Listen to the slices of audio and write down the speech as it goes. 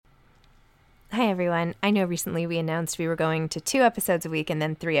Hi, everyone. I know recently we announced we were going to 2 episodes a week and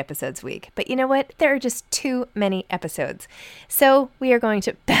then 3 episodes a week. But you know what? There are just too many episodes. So we are going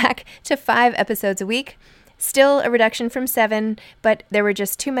back to 5 episodes a week. Still a reduction from 7, but there were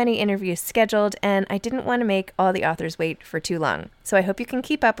just too many interviews scheduled, and I didn't want to make all the authors wait for too long. So I hope you can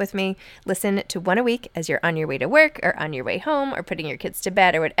keep up with me. Listen to 1 a week as you're on your way to work or on your way home or putting your kids to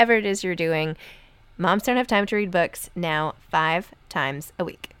bed or whatever it is you're doing. Moms Don't Have Time to Read Books, now 5 times a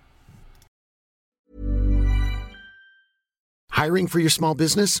week. Hiring for your small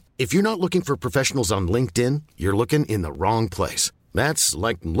business? If you're not looking for professionals on LinkedIn, you're looking in the wrong place. That's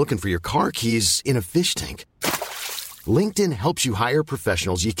like looking for your car keys in a fish tank. LinkedIn helps you hire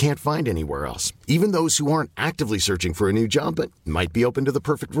professionals you can't find anywhere else, even those who aren't actively searching for a new job but might be open to the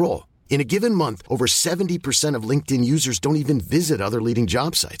perfect role. In a given month, over 70% of LinkedIn users don't even visit other leading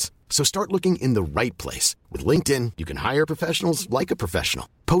job sites. So start looking in the right place. With LinkedIn, you can hire professionals like a professional.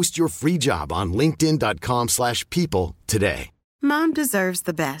 Post your free job on linkedin.com/people today. Mom deserves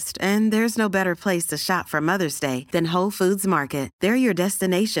the best, and there's no better place to shop for Mother's Day than Whole Foods Market. They're your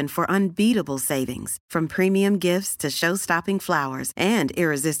destination for unbeatable savings, from premium gifts to show-stopping flowers and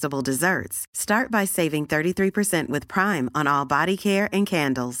irresistible desserts. Start by saving 33% with Prime on all body care and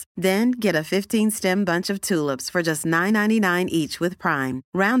candles. Then get a 15-stem bunch of tulips for just $9.99 each with Prime.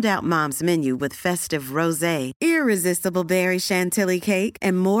 Round out Mom's menu with festive rosé, irresistible berry chantilly cake,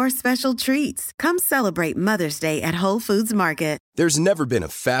 and more special treats. Come celebrate Mother's Day at Whole Foods Market. There's never been a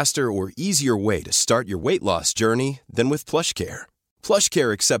faster or easier way to start your weight loss journey than with PlushCare.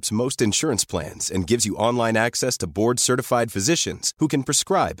 PlushCare accepts most insurance plans and gives you online access to board-certified physicians who can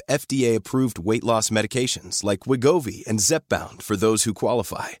prescribe FDA-approved weight loss medications like Wegovy and Zepbound for those who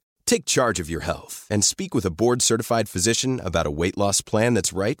qualify. Take charge of your health and speak with a board-certified physician about a weight loss plan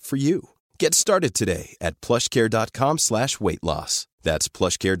that's right for you. Get started today at plushcare.com/weight loss. That's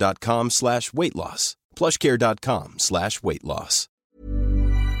plushcare.com/weight loss. plushcare.com/weight loss.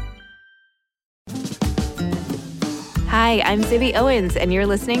 Hi, I'm Zibby Owens, and you're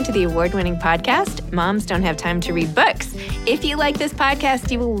listening to the award-winning podcast, Moms Don't Have Time to Read Books. If you like this podcast,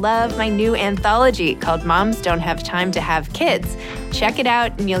 you will love my new anthology called Moms Don't Have Time to Have Kids. Check it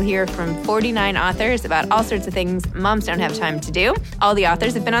out, and you'll hear from 49 authors about all sorts of things moms don't have time to do. All the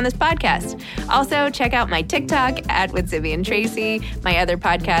authors have been on this podcast. Also, check out my TikTok, @WithZibbyandTracy, my other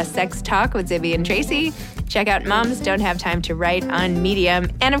podcast, Sex Talk with Zibby and Tracy. Check out Moms Don't Have Time to Write on Medium.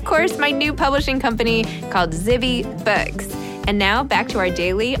 And of course, my new publishing company called Zibby Books. And now back to our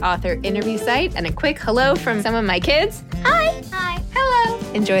daily author interview site and a quick hello from some of my kids. Hi. Hi. Hello.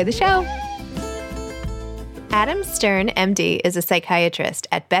 Enjoy the show. Adam Stern, MD, is a psychiatrist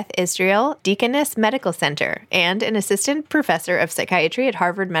at Beth Israel Deaconess Medical Center and an assistant professor of psychiatry at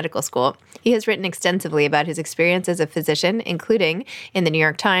Harvard Medical School. He has written extensively about his experience as a physician, including in the New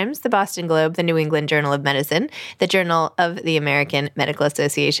York Times, the Boston Globe, the New England Journal of Medicine, the Journal of the American Medical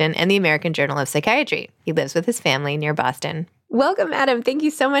Association, and the American Journal of Psychiatry. He lives with his family near Boston. Welcome, Adam. Thank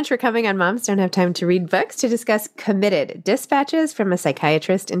you so much for coming on Moms Don't Have Time to Read Books to discuss Committed, Dispatches from a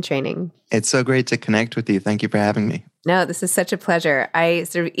Psychiatrist in Training. It's so great to connect with you. Thank you for having me. No, this is such a pleasure. I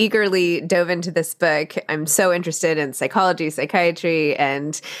sort of eagerly dove into this book. I'm so interested in psychology, psychiatry,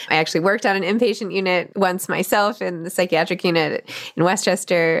 and I actually worked on an inpatient unit once myself in the psychiatric unit in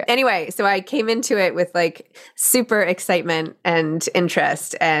Westchester. Anyway, so I came into it with like super excitement and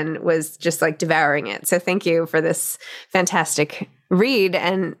interest and was just like devouring it. So thank you for this fantastic read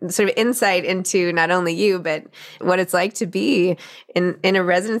and sort of insight into not only you, but what it's like to be in a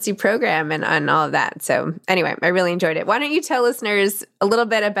residency program and all of that. So anyway, I really enjoyed it. Why don't you tell listeners a little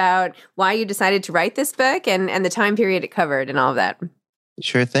bit about why you decided to write this book and the time period it covered and all of that?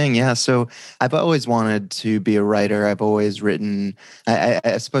 Sure thing. Yeah. So I've always wanted to be a writer. I've always written.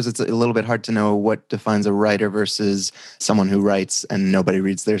 I suppose it's a little bit hard to know what defines a writer versus someone who writes and nobody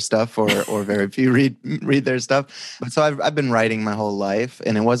reads their stuff or very few read their stuff. But so I've been writing my whole life.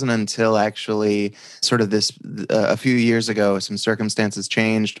 And it wasn't until actually sort of a few years ago, some circumstances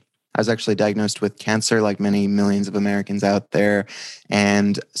changed. I was actually diagnosed with cancer, like many millions of Americans out there.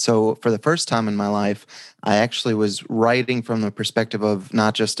 And so for the first time in my life, I actually was writing from the perspective of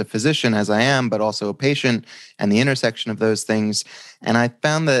not just a physician as I am, but also a patient and the intersection of those things. And I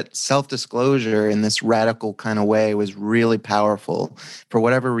found that self-disclosure in this radical kind of way was really powerful. For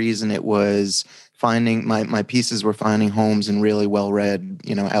whatever reason, it was finding my pieces were finding homes in really well-read,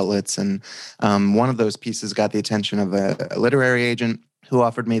 outlets. And one of those pieces got the attention of a literary agent who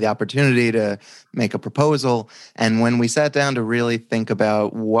offered me the opportunity to make a proposal. And when we sat down to really think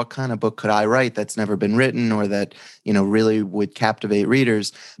about what kind of book could I write that's never been written or that, really would captivate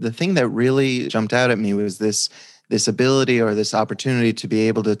readers, the thing that really jumped out at me was this this ability or this opportunity to be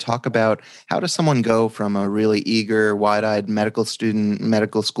able to talk about how does someone go from a really eager, wide-eyed medical student,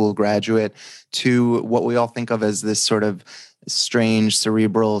 medical school graduate to what we all think of as this sort of strange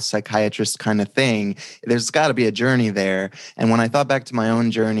cerebral psychiatrist kind of thing. There's got to be a journey there. And when I thought back to my own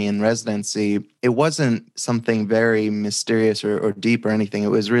journey in residency, it wasn't something very mysterious or deep or anything.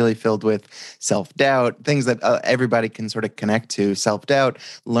 It was really filled with self-doubt, things that everybody can sort of connect to. Self-doubt,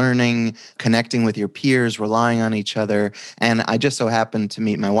 learning, connecting with your peers, relying on each other. And I just so happened to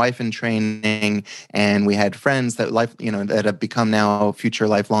meet my wife in training, and we had friends that that have become now future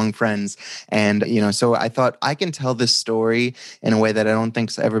lifelong friends. And, so I thought I can tell this story in a way that I don't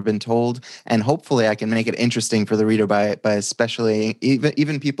think's ever been told. And hopefully I can make it interesting for the reader by especially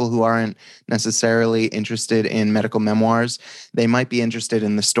even people who aren't necessarily interested in medical memoirs. They might be interested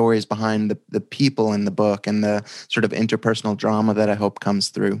in the stories behind the people in the book and the sort of interpersonal drama that I hope comes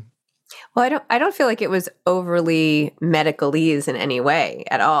through. Well, I don't feel like it was overly medicalese in any way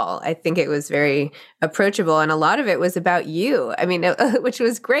at all. I think it was very approachable, and a lot of it was about you. I mean, which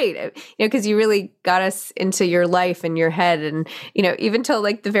was great, because you really got us into your life and your head, and even till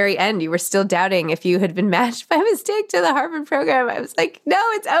like the very end, you were still doubting if you had been matched by mistake to the Harvard program. I was like, no,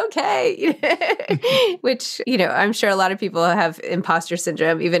 it's okay. Which I'm sure a lot of people have imposter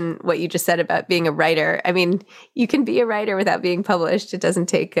syndrome. Even what you just said about being a writer. I mean, you can be a writer without being published. It doesn't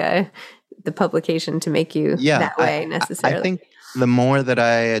take the publication to make you that way necessarily. I think the more that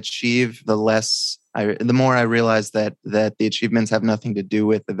I achieve, the more I realize that the achievements have nothing to do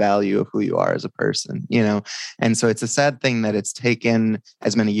with the value of who you are as a person, And so it's a sad thing that it's taken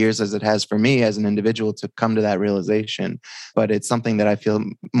as many years as it has for me as an individual to come to that realization. But it's something that I feel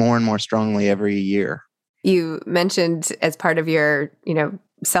more and more strongly every year. You mentioned as part of your,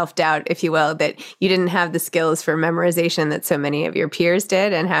 self-doubt, if you will, that you didn't have the skills for memorization that so many of your peers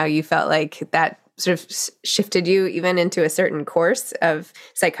did, and how you felt like that sort of shifted you even into a certain course of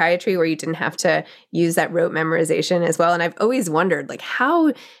psychiatry where you didn't have to use that rote memorization as well. And I've always wondered, like,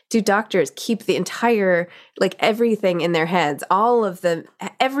 how do doctors keep the entire, like, everything in their heads,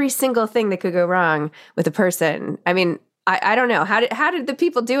 every single thing that could go wrong with a person? I mean, I don't know. How did the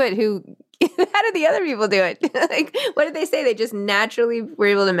people do it how did the other people do it? Like, what did they say? They just naturally were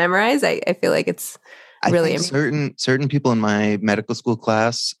able to memorize? I feel like it's really important. Certain people in my medical school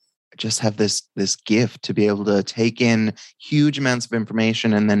class just have this gift to be able to take in huge amounts of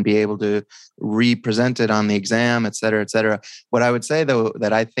information and then be able to represent it on the exam, et cetera, et cetera. What I would say, though,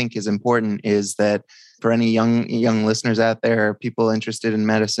 that I think is important is that for any young listeners out there, people interested in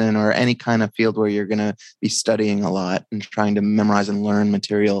medicine or any kind of field where you're going to be studying a lot and trying to memorize and learn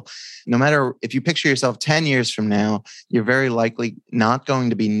material, no matter if you picture yourself 10 years from now, you're very likely not going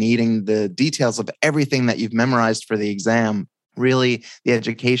to be needing the details of everything that you've memorized for the exam. Really, the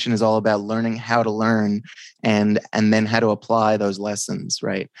education is all about learning how to learn and then how to apply those lessons,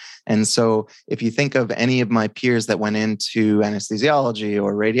 right? And so if you think of any of my peers that went into anesthesiology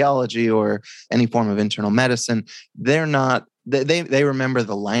or radiology or any form of internal medicine, they're not, they remember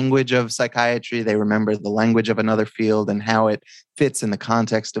the language of psychiatry, they remember the language of another field and how it fits in the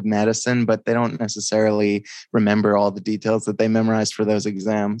context of medicine, but they don't necessarily remember all the details that they memorized for those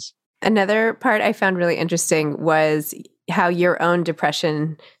exams. Another part I found really interesting was how your own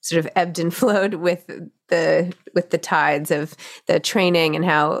depression sort of ebbed and flowed with the tides of the training, and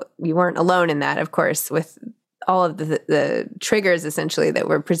how you weren't alone in that, of course, with all of the triggers essentially that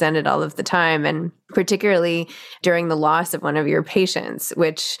were presented all of the time, and particularly during the loss of one of your patients,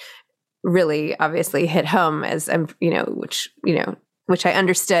 which really obviously hit home as which I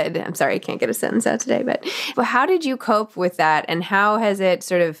understood. I'm sorry, I can't get a sentence out today, but how did you cope with that, and how has it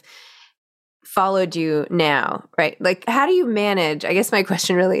sort of followed you now, right? Like, how do you manage, I guess my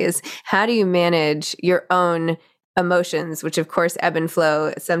question really is, how do you manage your own emotions, which of course ebb and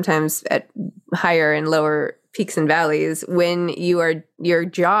flow sometimes at higher and lower peaks and valleys, when your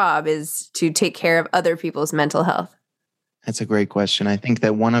job is to take care of other people's mental health? That's a great question. I think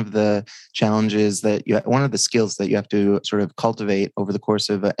that one of the challenges one of the skills that you have to sort of cultivate over the course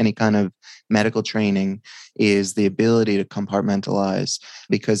of any kind of medical training is the ability to compartmentalize,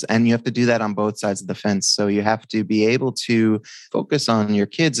 and you have to do that on both sides of the fence. So you have to be able to focus on your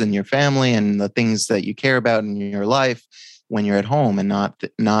kids and your family and the things that you care about in your life when you're at home, and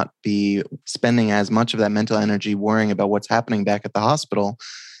not be spending as much of that mental energy worrying about what's happening back at the hospital.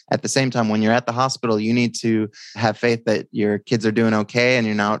 At the same time, when you're at the hospital, you need to have faith that your kids are doing okay and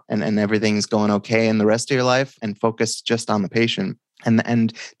you're not, and everything's going okay in the rest of your life, and focus just on the patient.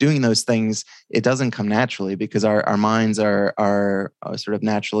 And doing those things, it doesn't come naturally because our minds are sort of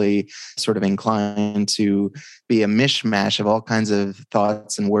naturally sort of inclined to be a mishmash of all kinds of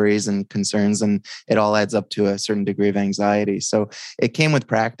thoughts and worries and concerns, and it all adds up to a certain degree of anxiety. So it came with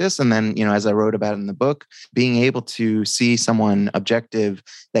practice, and then as I wrote about in the book, being able to see someone objective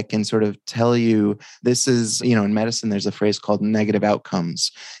that can sort of tell you this is in medicine there's a phrase called negative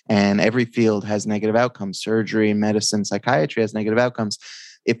outcomes, and every field has negative outcomes. Surgery, medicine, psychiatry has negative outcomes.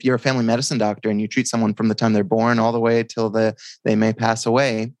 If you're a family medicine doctor and you treat someone from the time they're born all the way till they may pass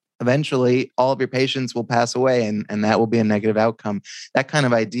away, eventually all of your patients will pass away, and that will be a negative outcome. That kind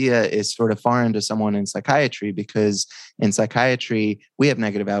of idea is sort of foreign to someone in psychiatry, because in psychiatry, we have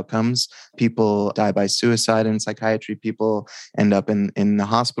negative outcomes. People die by suicide in psychiatry. People end up in the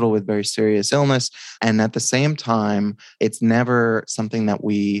hospital with very serious illness. And at the same time, it's never something that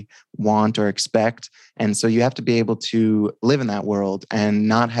we want or expect. And so you have to be able to live in that world and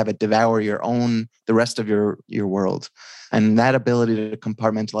not have it devour the rest of your world. And that ability to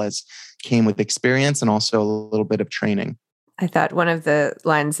compartmentalize came with experience and also a little bit of training. I thought one of the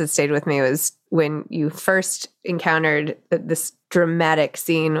lines that stayed with me was when you first encountered this dramatic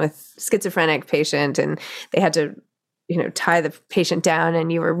scene with schizophrenic patient and they had to, tie the patient down,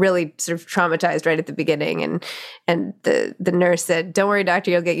 and you were really sort of traumatized right at the beginning. And the nurse said, "Don't worry, doctor,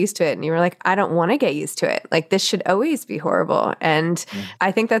 you'll get used to it." And you were like, "I don't want to get used to it. Like, this should always be horrible." And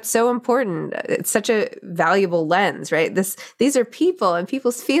I think that's so important. It's such a valuable lens, right? These are people and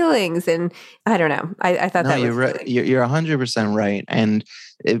people's feelings. And I don't know. I thought that was you're right. You're 100% right. And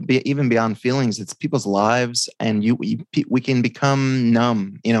even beyond feelings, it's people's lives, and we can become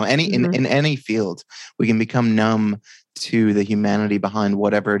numb. In any field, we can become numb to the humanity behind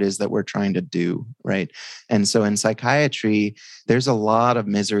whatever it is that we're trying to do, right? And so in psychiatry, there's a lot of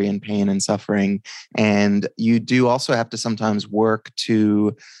misery and pain and suffering, and you do also have to sometimes work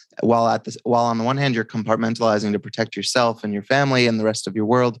to, while on the one hand you're compartmentalizing to protect yourself and your family and the rest of your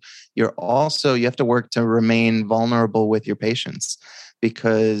world, you have to work to remain vulnerable with your patients,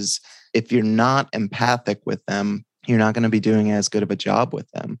 because if you're not empathic with them, you're not going to be doing as good of a job with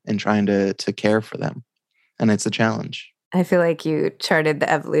them and trying to care for them. And it's a challenge. I feel like you charted the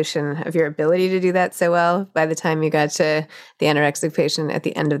evolution of your ability to do that so well by the time you got to the anorexic patient at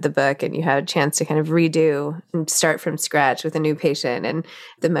the end of the book, and you had a chance to kind of redo and start from scratch with a new patient. And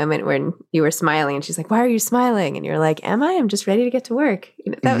the moment when you were smiling and she's like, "Why are you smiling?" And you're like, "Am I? I'm just ready to get to work."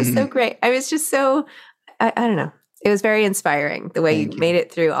 That was so great. I was just so, I don't know. It was very inspiring the way you made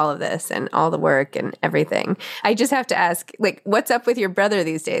it through all of this and all the work and everything. I just have to ask, what's up with your brother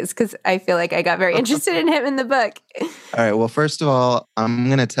these days? Because I feel like I got very interested in him in the book. All right. Well, first of all, I'm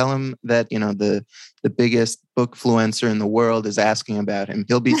going to tell him that, the biggest book fluencer in the world is asking about him.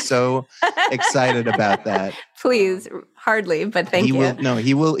 He'll be so excited about that. Please, hardly, but thank you.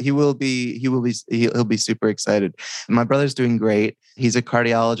 He'll be super excited. My brother's doing great. He's a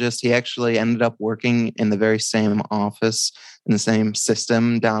cardiologist. He actually ended up working in the very same office, in the same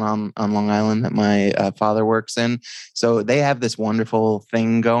system down on Long Island that my father works in. So they have this wonderful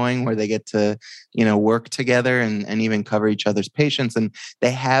thing going where they get to, work together and even cover each other's patients. And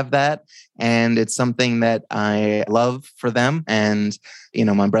they have that. And it's something that I love for them. And,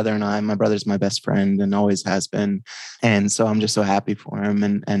 my brother's my best friend and always has been. And so I'm just so happy for him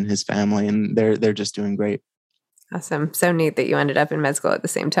and his family. And they're just doing great. Awesome. So neat that you ended up in med school at the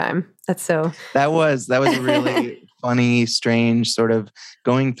same time. That was a really funny, strange sort of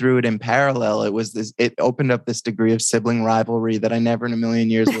going through it in parallel. It opened up this degree of sibling rivalry that I never in a million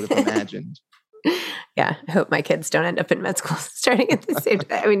years would have imagined. Yeah, I hope my kids don't end up in med school starting at the same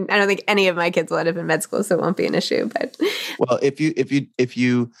time. I mean, I don't think any of my kids will end up in med school, so it won't be an issue. But well, if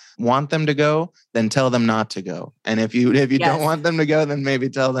you want them to go, then tell them not to go. And if you don't want them to go, then maybe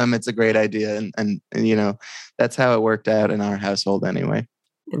tell them it's a great idea. And that's how it worked out in our household anyway.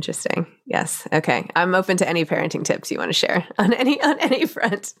 Interesting. Yes. Okay. I'm open to any parenting tips you want to share on any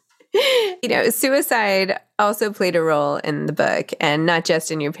front. Suicide also played a role in the book, and not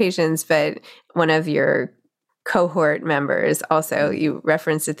just in your patients, but one of your cohort members also you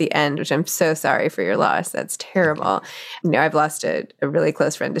referenced at the end, which I'm so sorry for your loss. That's terrible. I've lost a really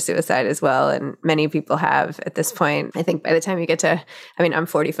close friend to suicide as well, and many people have at this point. I think by the time you get to, I'm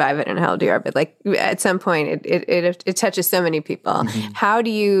 45, I don't know how old you are, but at some point it touches so many people. Mm-hmm. How do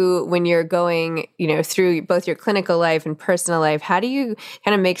you, when you're going, through both your clinical life and personal life, how do you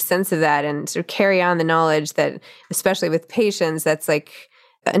kind of make sense of that and sort of carry on the knowledge that, especially with patients, that's a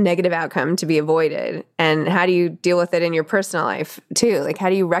negative outcome to be avoided? And how do you deal with it in your personal life too? How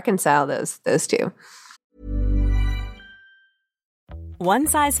do you reconcile those two? One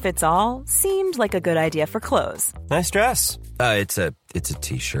size fits all seemed like a good idea for clothes. Nice dress. It's a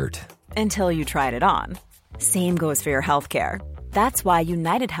t-shirt. Until you tried it on. Same goes for your healthcare. That's why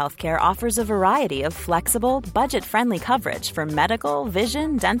United Healthcare offers a variety of flexible, budget-friendly coverage for medical,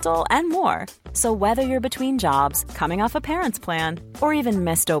 vision, dental, and more. So whether you're between jobs, coming off a parent's plan, or even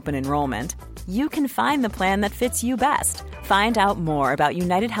missed open enrollment, you can find the plan that fits you best. Find out more about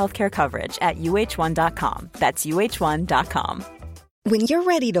United Healthcare coverage at uh1.com. That's uh1.com. When you're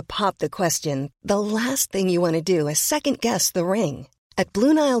ready to pop the question, the last thing you want to do is second-guess the ring. At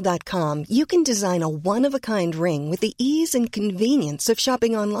BlueNile.com, you can design a one-of-a-kind ring with the ease and convenience of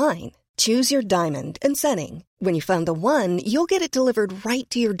shopping online. Choose your diamond and setting. When you find the one, you'll get it delivered right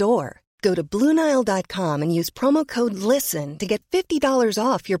to your door. Go to BlueNile.com and use promo code LISTEN to get $50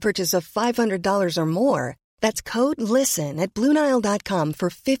 off your purchase of $500 or more. That's code LISTEN at BlueNile.com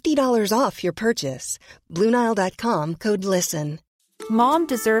for $50 off your purchase. BlueNile.com, code LISTEN. Mom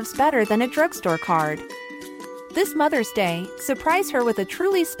deserves better than a drugstore card. This Mother's Day, surprise her with a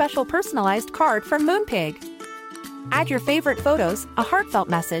truly special personalized card from Moonpig. Add your favorite photos, a heartfelt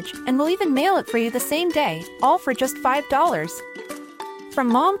message, and we'll even mail it for you the same day, all for just $5. From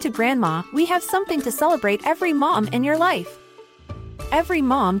mom to grandma, we have something to celebrate every mom in your life. Every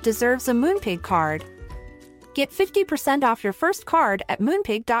mom deserves a Moonpig card. Get 50% off your first card at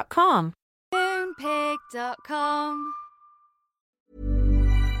moonpig.com. Moonpig.com.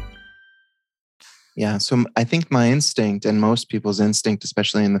 Yeah, so I think my instinct and most people's instinct,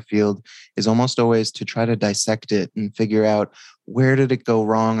 especially in the field, is almost always to try to dissect it and figure out where did it go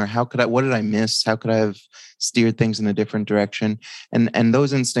wrong, or what did I miss? How could I have steered things in a different direction? And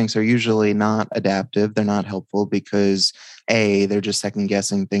those instincts are usually not adaptive. They're not helpful because they're just second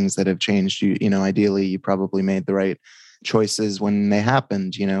guessing things that have changed. You know, ideally you probably made the right choices when they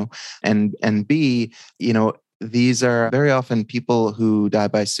happened, and B, these are very often people who die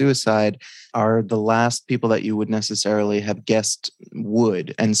by suicide are the last people that you would necessarily have guessed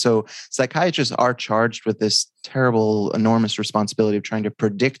would. And so psychiatrists are charged with this terrible, enormous responsibility of trying to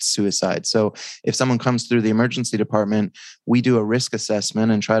predict suicide. So if someone comes through the emergency department, we do a risk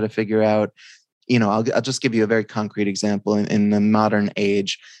assessment and try to figure out, I'll just give you a very concrete example. In the modern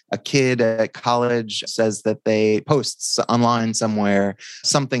age, a kid at college says that they posts online somewhere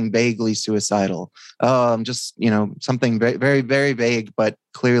something vaguely suicidal. Just, something very, very, very vague, but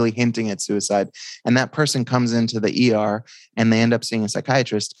clearly hinting at suicide. And that person comes into the ER and they end up seeing a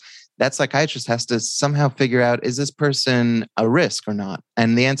psychiatrist. That psychiatrist has to somehow figure out, is this person a risk or not?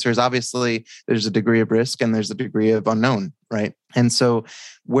 And the answer is obviously there's a degree of risk and there's a degree of unknown, right? And so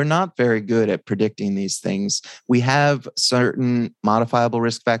we're not very good at predicting these things. We have certain modifiable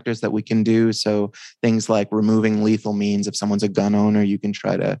risk factors that we can do. So things like removing lethal means. If someone's a gun owner, you can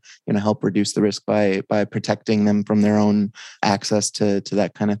try to help reduce the risk by protecting them from their own access to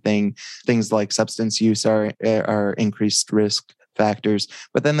that kind of thing. Things like substance use are increased risk factors.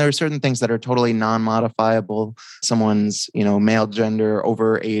 But then there are certain things that are totally non-modifiable. Someone's, male gender,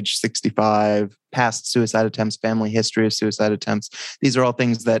 over age 65, past suicide attempts, family history of suicide attempts. These are all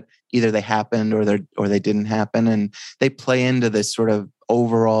things that either they happened or they didn't happen. And they play into this sort of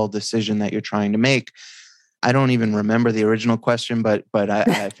overall decision that you're trying to make. I don't even remember the original question, but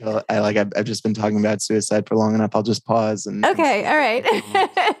I feel I've just been talking about suicide for long enough. I'll just pause. Okay. All right.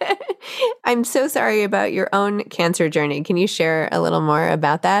 I'm so sorry about your own cancer journey. Can you share a little more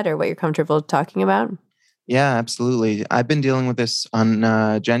about that or what you're comfortable talking about? Yeah, absolutely. I've been dealing with this on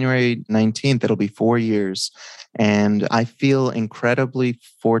January 19th. It'll be 4 years. And I feel incredibly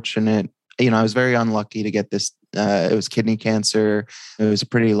fortunate. I was very unlucky to get this. It was kidney cancer. It was a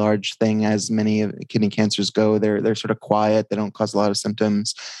pretty large thing, as many kidney cancers go. They're sort of quiet. They don't cause a lot of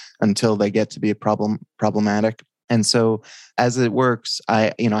symptoms until they get to be problematic. And so as it works,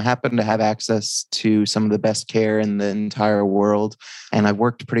 I happen to have access to some of the best care in the entire world. And I've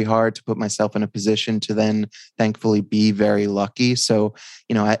worked pretty hard to put myself in a position to then thankfully be very lucky. So,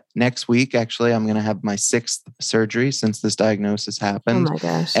 next week, actually, I'm going to have my 6th surgery since this diagnosis happened. Oh my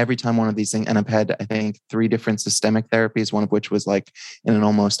gosh. Every time one of these things, and I've had, I think, 3 different systemic therapies, one of which was like in an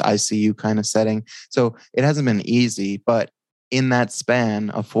almost ICU kind of setting. So it hasn't been easy, but in that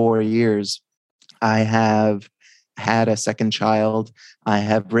span of 4 years, I have had a second child. I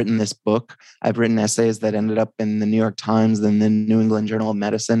have written this book. I've written essays that ended up in the New York Times and the New England Journal of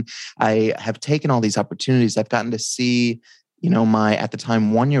Medicine. I have taken all these opportunities. I've gotten to see, my, at the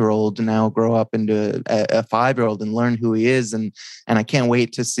time, 1-year-old now grow up into a 5-year-old and learn who he is. And I can't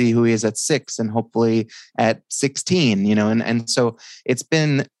wait to see who he is at 6 and hopefully at 16, and so it's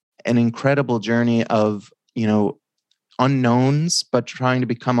been an incredible journey of, unknowns, but trying to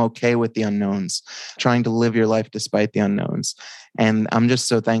become okay with the unknowns, trying to live your life despite the unknowns. And I'm just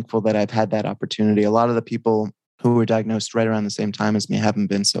so thankful that I've had that opportunity. A lot of the people who were diagnosed right around the same time as me haven't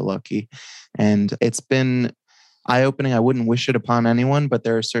been so lucky. And it's been eye-opening. I wouldn't wish it upon anyone, but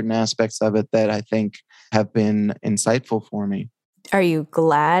there are certain aspects of it that I think have been insightful for me. Are you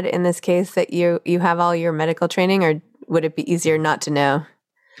glad in this case that you have all your medical training, or would it be easier not to know?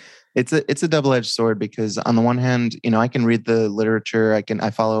 It's a double-edged sword, because on the one hand, I can read the literature.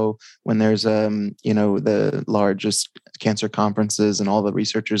 I follow when there's the largest cancer conferences and all the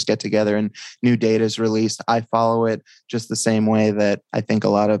researchers get together and new data is released. I follow it just the same way that I think a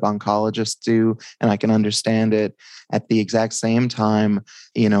lot of oncologists do, and I can understand it. At the exact same time,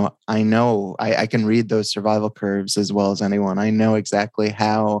 I know I can read those survival curves as well as anyone. I know exactly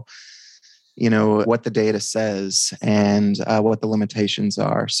how, what the data says and what the limitations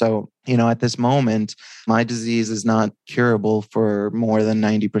are. So, at this moment, my disease is not curable for more than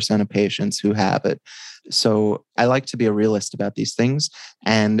 90% of patients who have it. So I like to be a realist about these things,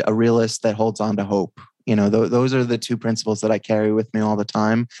 and a realist that holds on to hope. Those are the two principles that I carry with me all the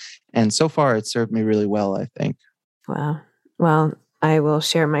time. And so far, it's served me really well, I think. Wow. Well, I will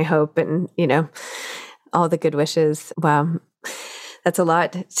share my hope and, all the good wishes. Wow. That's a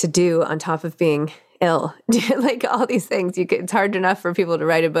lot to do on top of being ill. Like all these things, it's hard enough for people to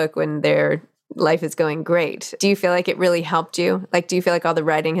write a book when their life is going great. Do you feel like it really helped you? Like, do you feel like all the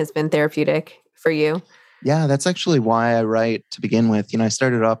writing has been therapeutic for you? Yeah, that's actually why I write to begin with. I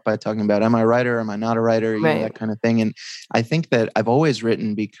started off by talking about, am I a writer? Am I not a writer? That kind of thing. And I think that I've always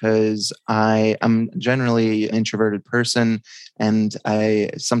written because I'm generally an introverted person, and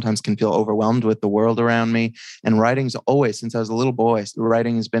I sometimes can feel overwhelmed with the world around me. And writing's always, since I was a little boy,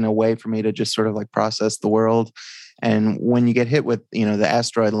 writing has been a way for me to just sort of like process the world. And when you get hit with, the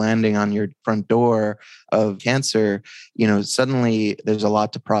asteroid landing on your front door of cancer, suddenly there's a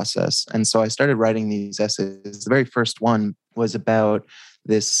lot to process. And so I started writing these essays. The very first one was about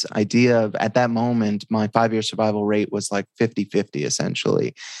this idea of, at that moment, my 5-year survival rate was like 50-50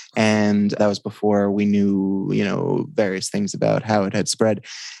 essentially. And that was before we knew, various things about how it had spread.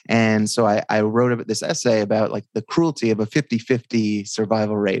 And so I wrote this essay about like the cruelty of a 50-50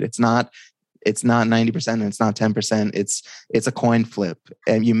 survival rate. It's not 90% and it's not 10%. It's a coin flip,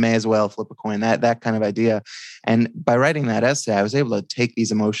 and you may as well flip a coin, that kind of idea. And by writing that essay, I was able to take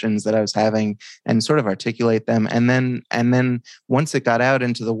these emotions that I was having and sort of articulate them. And then once it got out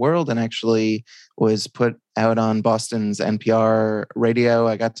into the world and actually was put out on Boston's NPR radio,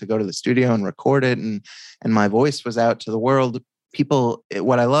 I got to go to the studio and record it, and my voice was out to the world. People,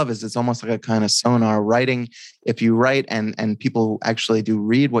 what I love is it's almost like a kind of sonar. Writing, if you write and people actually do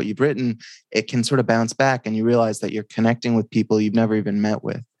read what you've written, it can sort of bounce back, and you realize that you're connecting with people you've never even met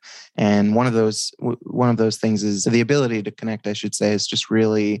with. And one of those things is the ability to connect, I should say, is just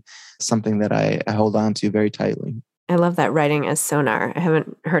really something that I hold on to very tightly. I love that, writing as sonar. I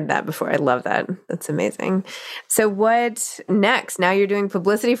haven't heard that before. I love that. That's amazing. So what next? Now you're doing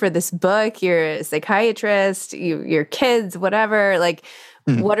publicity for this book. You're a psychiatrist, your kids, whatever. Like,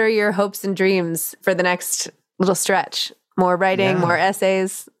 what are your hopes and dreams for the next little stretch? More writing, more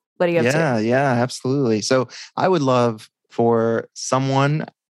essays? What are you up to? Yeah, absolutely. So I would love for someone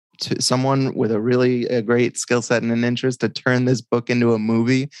with a really great skill set and an interest to turn this book into a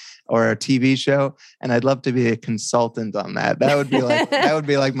movie or a TV show. And I'd love to be a consultant on that. That would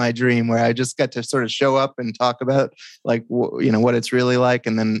be like my dream, where I just get to sort of show up and talk about like, what it's really like.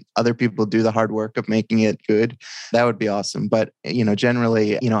 And then other people do the hard work of making it good. That would be awesome. But,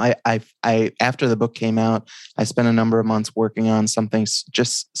 generally, I after the book came out, I spent a number of months working on something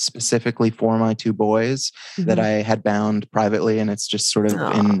just specifically for my 2 boys that I had bound privately. And it's just sort of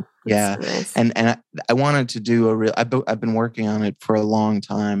nice. And I wanted to do I've been working on it for a long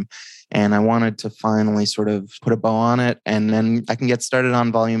time, and I wanted to finally sort of put a bow on it, and then I can get started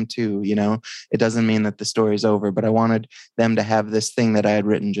on volume 2. It doesn't mean that the story's over, but I wanted them to have this thing that I had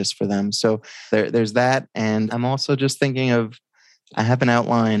written just for them. So there's that. And I'm also just thinking I have an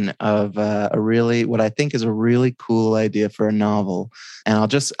outline of what I think is a really cool idea for a novel.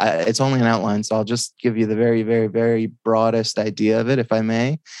 And it's only an outline, so I'll just give you the very, very, very broadest idea of it, if I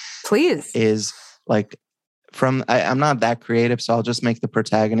may. Please. Is like, I'm not that creative, so I'll just make the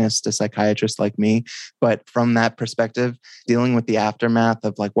protagonist a psychiatrist like me. But from that perspective, dealing with the aftermath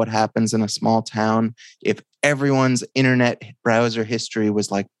of like what happens in a small town if everyone's internet browser history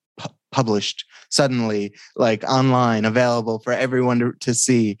was like published suddenly, like online, available for everyone to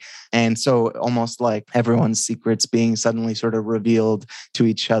see. And so almost like everyone's secrets being suddenly sort of revealed to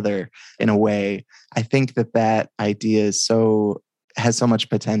each other in a way. I think that idea has so much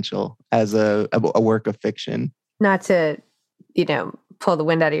potential as a work of fiction. not to, pull the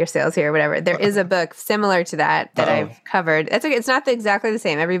wind out of your sails here or whatever. There is a book similar to that I've covered. That's okay. It's not exactly the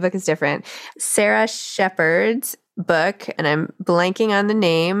same. Every book is different. Sarah Shepard's book, and I'm blanking on the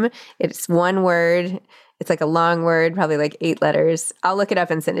name. It's one word. It's like a long word, probably like 8 letters. I'll look it up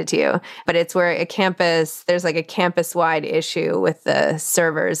and send it to you. But it's where there's like a campus-wide issue with the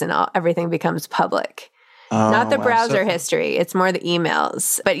servers and everything becomes public. Not the browser history. It's more the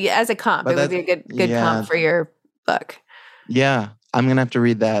emails. But as a comp, it would be a good comp for your book. Yeah. I'm going to have to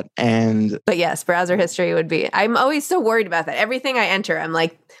read that. But yes, browser history would be, I'm always so worried about that. Everything I enter, I'm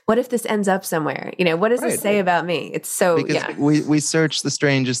like, what if this ends up somewhere? What does this say about me? It's so, because we search the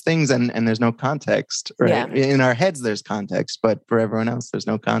strangest things and there's no context, right? Yeah. In our heads, there's context, but for everyone else, there's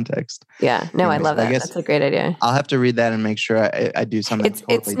no context. Yeah. No, I love that. That's a great idea. I'll have to read that and make sure I do something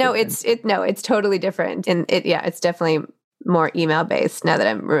it's totally different. And it's definitely more email based now that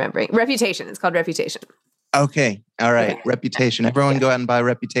I'm remembering. Reputation. It's called Reputation. Okay. All right. Okay. Reputation. Everyone go out and buy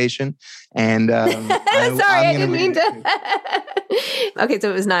Reputation. And sorry, I didn't mean to. Okay, so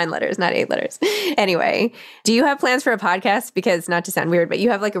it was 9 letters, not 8 letters. Anyway, do you have plans for a podcast? Because not to sound weird, but you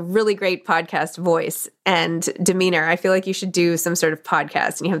have like a really great podcast voice and demeanor. I feel like you should do some sort of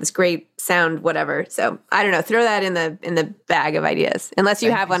podcast, and you have this great sound, whatever. So I don't know. Throw that in the bag of ideas, unless you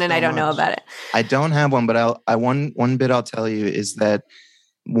have one and I don't know about it. I don't have one, but one bit I'll tell you is that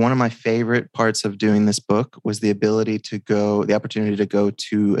one of my favorite parts of doing this book was the opportunity to go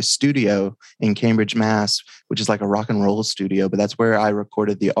to a studio in Cambridge, Mass, which is like a rock and roll studio, but that's where I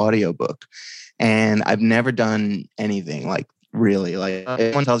recorded the audiobook. And I've never done anything like really, like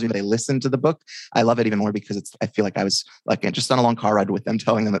everyone tells me they listen to the book. I love it even more because I feel like I was like just on a long car ride with them,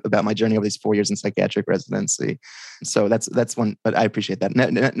 telling them about my journey over these 4 years in psychiatric residency. So that's one, but I appreciate that.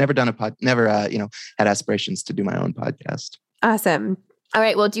 Never done had aspirations to do my own podcast. Awesome. All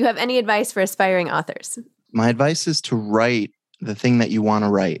right. Well, do you have any advice for aspiring authors? My advice is to write the thing that you want to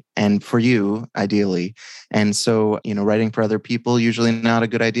write, and for you, ideally. And so, writing for other people, usually not a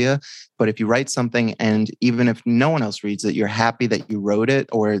good idea. But if you write something, and even if no one else reads it, you're happy that you wrote it,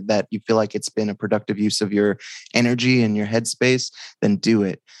 or that you feel like it's been a productive use of your energy and your headspace, then do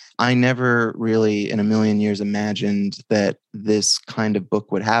it. I never really in a million years imagined that this kind of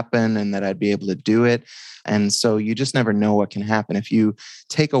book would happen and that I'd be able to do it. And so you just never know what can happen. If you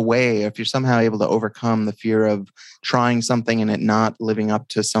take away, if you're somehow able to overcome the fear of trying something and it not living up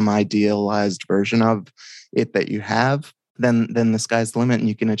to some idealized version of it that you have, then the sky's the limit and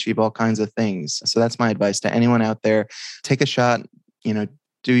you can achieve all kinds of things. So that's my advice to anyone out there. Take a shot,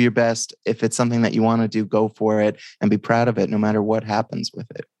 do your best. If it's something that you want to do, go for it and be proud of it no matter what happens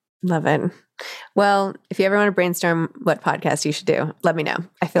with it. Love it. Well, if you ever want to brainstorm what podcast you should do, let me know.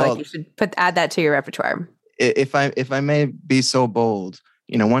 I feel like you should add that to your repertoire. If I may be so bold,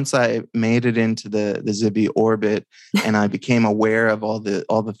 once I made it into the Zibby orbit and I became aware of all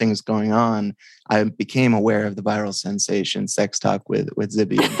the things going on, I became aware of the viral sensation Sex Talk with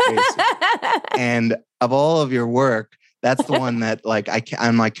Zibby and Tracy. And of all of your work, that's the one that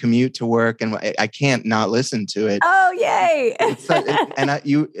on my commute to work, and I can't not listen to it. Oh, yay.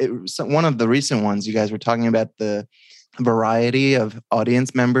 One of the recent ones, you guys were talking about the variety of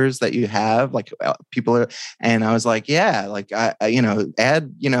audience members that you have, like people are, and I was like, yeah, like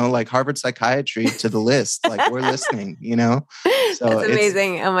add, like Harvard Psychiatry to the list. Like we're listening, So that's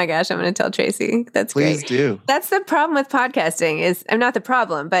amazing. Oh my gosh. I'm going to tell Tracy. That's great. Please do. That's the problem with podcasting not the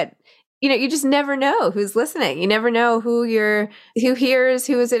problem, but you just never know who's listening. You never know who hears,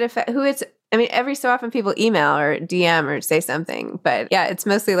 who it's, every so often people email or DM or say something, but yeah, it's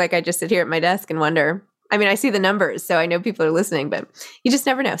mostly like I just sit here at my desk and wonder. I see the numbers, so I know people are listening, but you just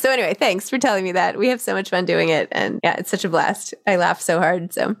never know. So anyway, thanks for telling me that. We have so much fun doing it. And yeah, it's such a blast. I laugh so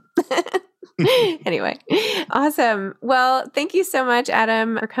hard. So anyway, awesome. Well, thank you so much,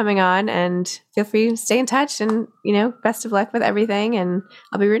 Adam, for coming on, and feel free to stay in touch, and, best of luck with everything, and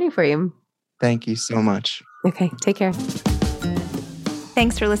I'll be rooting for you. Thank you so much. Okay. Take care.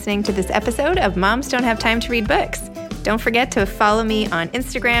 Thanks for listening to this episode of Moms Don't Have Time to Read Books. Don't forget to follow me on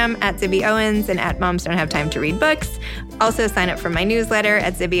Instagram at Zibby Owens and at Moms Don't Have Time to Read Books. Also sign up for my newsletter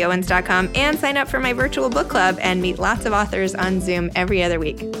at zibbyowens.com and sign up for my virtual book club and meet lots of authors on Zoom every other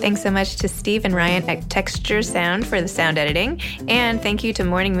week. Thanks so much to Steve and Ryan at Texture Sound for the sound editing. And thank you to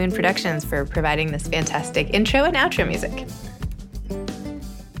Morning Moon Productions for providing this fantastic intro and outro music.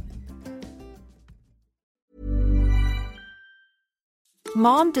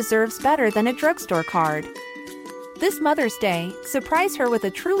 Mom deserves better than a drugstore card. This Mother's Day, surprise her with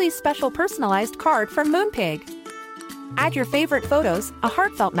a truly special personalized card from Moonpig. Add your favorite photos, a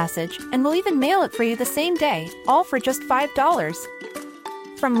heartfelt message, and we'll even mail it for you the same day, all for just $5.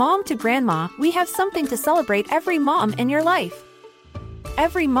 From mom to grandma, we have something to celebrate every mom in your life.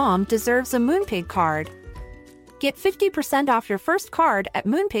 Every mom deserves a Moonpig card. Get 50% off your first card at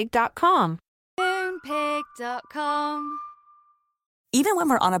moonpig.com. Moonpig.com. Even when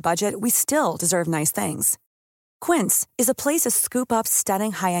we're on a budget, we still deserve nice things. Quince is a place to scoop up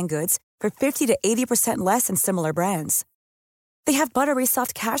stunning high-end goods for 50 to 80% less than similar brands. They have buttery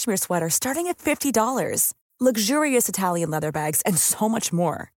soft cashmere sweaters starting at $50, luxurious Italian leather bags, and so much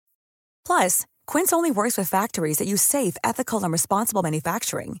more. Plus, Quince only works with factories that use safe, ethical, and responsible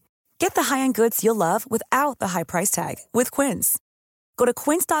manufacturing. Get the high-end goods you'll love without the high price tag with Quince. Go to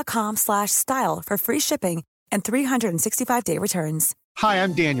quince.com/style for free shipping and 365-day returns. Hi,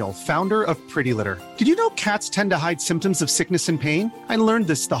 I'm Daniel, founder of Pretty Litter. Did you know cats tend to hide symptoms of sickness and pain? I learned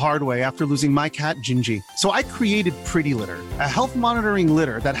this the hard way after losing my cat, Gingy. So I created Pretty Litter, a health monitoring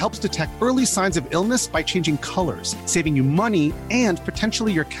litter that helps detect early signs of illness by changing colors, saving you money and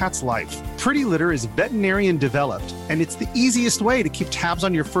potentially your cat's life. Pretty Litter is veterinarian developed, and it's the easiest way to keep tabs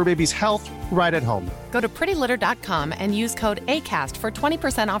on your fur baby's health right at home. Go to prettylitter.com and use code ACAST for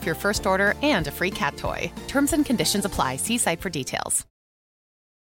 20% off your first order and a free cat toy. Terms and conditions apply. See site for details.